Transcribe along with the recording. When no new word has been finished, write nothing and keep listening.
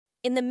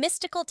In the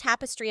mystical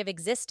tapestry of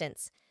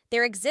existence,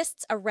 there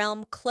exists a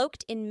realm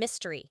cloaked in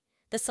mystery,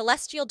 the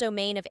celestial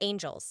domain of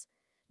angels.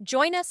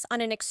 Join us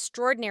on an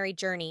extraordinary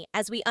journey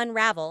as we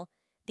unravel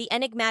the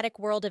enigmatic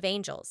world of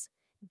angels,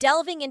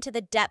 delving into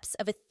the depths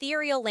of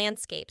ethereal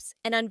landscapes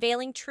and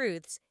unveiling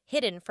truths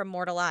hidden from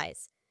mortal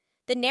eyes.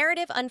 The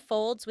narrative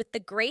unfolds with the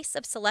grace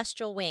of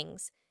celestial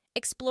wings,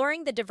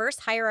 exploring the diverse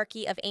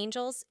hierarchy of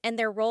angels and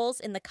their roles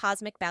in the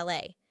cosmic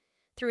ballet.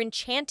 Through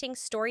enchanting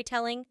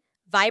storytelling,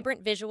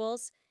 vibrant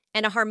visuals,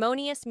 and a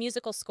harmonious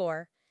musical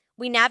score,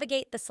 we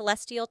navigate the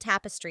celestial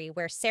tapestry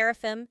where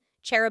seraphim,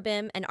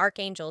 cherubim, and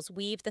archangels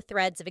weave the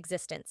threads of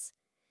existence.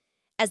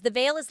 As the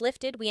veil is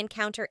lifted, we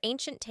encounter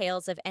ancient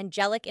tales of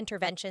angelic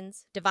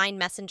interventions, divine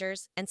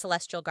messengers, and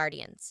celestial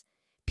guardians.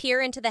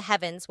 Peer into the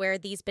heavens where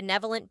these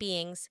benevolent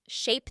beings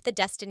shape the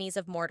destinies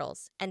of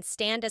mortals and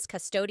stand as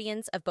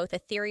custodians of both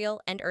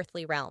ethereal and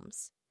earthly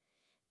realms.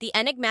 The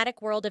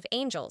enigmatic world of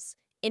angels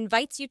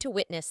invites you to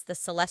witness the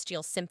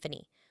celestial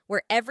symphony,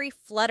 where every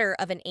flutter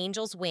of an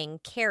angel's wing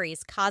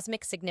carries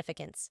cosmic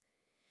significance.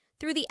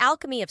 Through the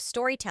alchemy of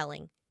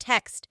storytelling,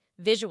 text,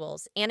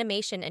 visuals,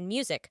 animation, and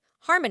music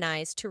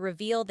harmonize to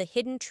reveal the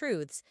hidden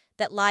truths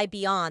that lie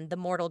beyond the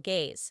mortal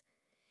gaze.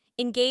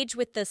 Engage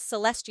with the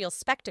celestial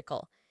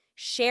spectacle,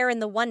 share in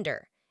the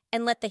wonder,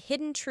 and let the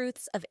hidden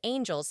truths of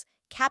angels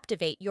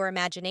captivate your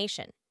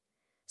imagination.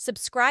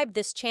 Subscribe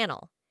this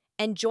channel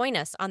and join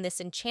us on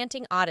this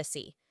enchanting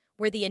odyssey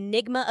where the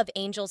enigma of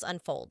angels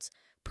unfolds,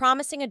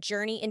 promising a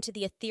journey into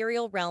the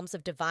ethereal realms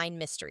of divine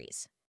mysteries.